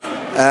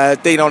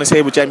Dean on is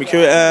here with Jamie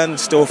Cureton,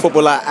 still a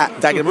footballer at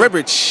Dagenham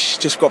Redbridge.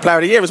 Just got Player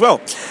of the Year as well.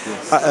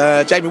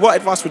 Yes. Jamie, what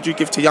advice would you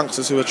give to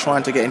youngsters who are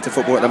trying to get into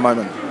football at the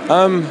moment?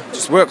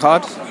 Just work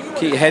hard,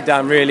 keep your head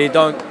down really,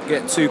 don't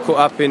get too caught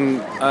up in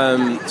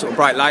sort of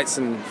bright lights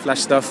and flash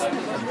stuff.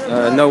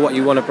 Know what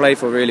you want to play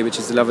for really, which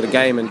is the love of the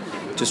game, and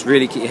just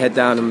really keep your head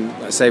down and,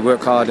 like I say,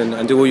 work hard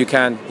and do all you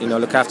can, you know,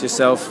 look after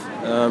yourself,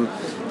 and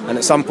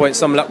at some point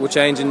some luck will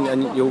change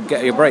and you'll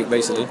get your break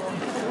basically.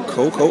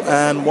 Cool.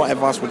 And what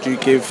advice would you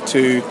give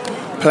to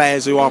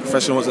players who are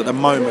professionals at the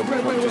moment?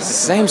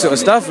 Same sort of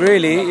stuff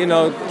really, you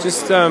know,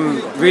 just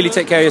really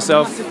take care of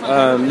yourself,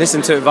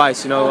 listen to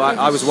advice. You know,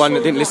 I was one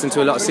that didn't listen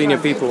to a lot of senior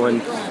people,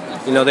 and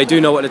you know, they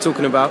do know what they're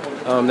talking about.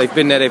 They've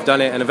been there, they've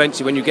done it, and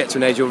eventually when you get to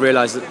an age you'll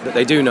realise that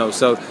they do know.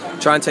 So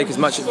try and take as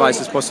much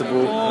advice as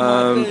possible,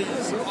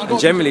 and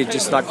generally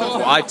just like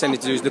what I've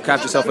tended to do is look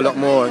after yourself a lot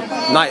more.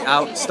 Night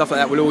out, stuff like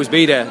that will always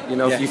be there. You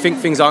know, if you think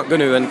things aren't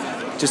going to, and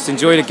just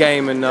enjoy the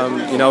game, and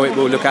you know, it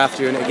will look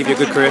after you and it'll give you a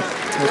good career.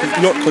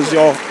 Because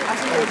you're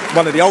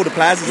one of the older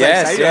players, as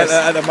they say,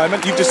 at the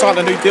moment. You've just signed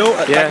a new deal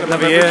at Dagenham.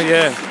 Another year,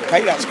 yeah.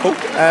 Okay, that's cool.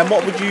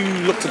 What would you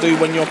look to do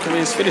when your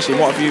career's finishing?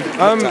 What have you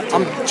looked at?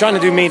 I'm trying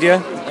to do media,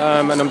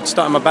 and I'm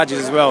starting my badges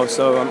as well,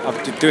 so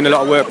I'm doing a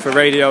lot of work for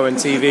radio and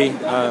TV.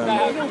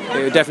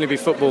 It would definitely be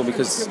football,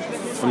 because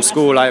from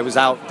school I was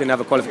out, didn't have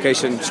a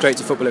qualification, straight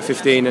to football at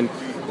 15, and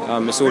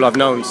it's all I've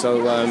known,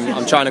 so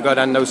I'm trying to go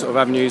down those sort of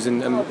avenues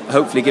and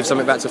hopefully give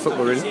something back to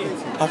football really.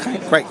 Okay,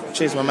 great.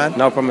 Cheers, my man.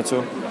 No problem at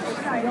all.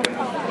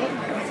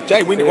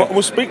 Jay,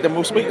 we'll speak them,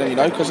 you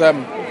know, because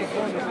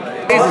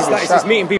it's just meeting people.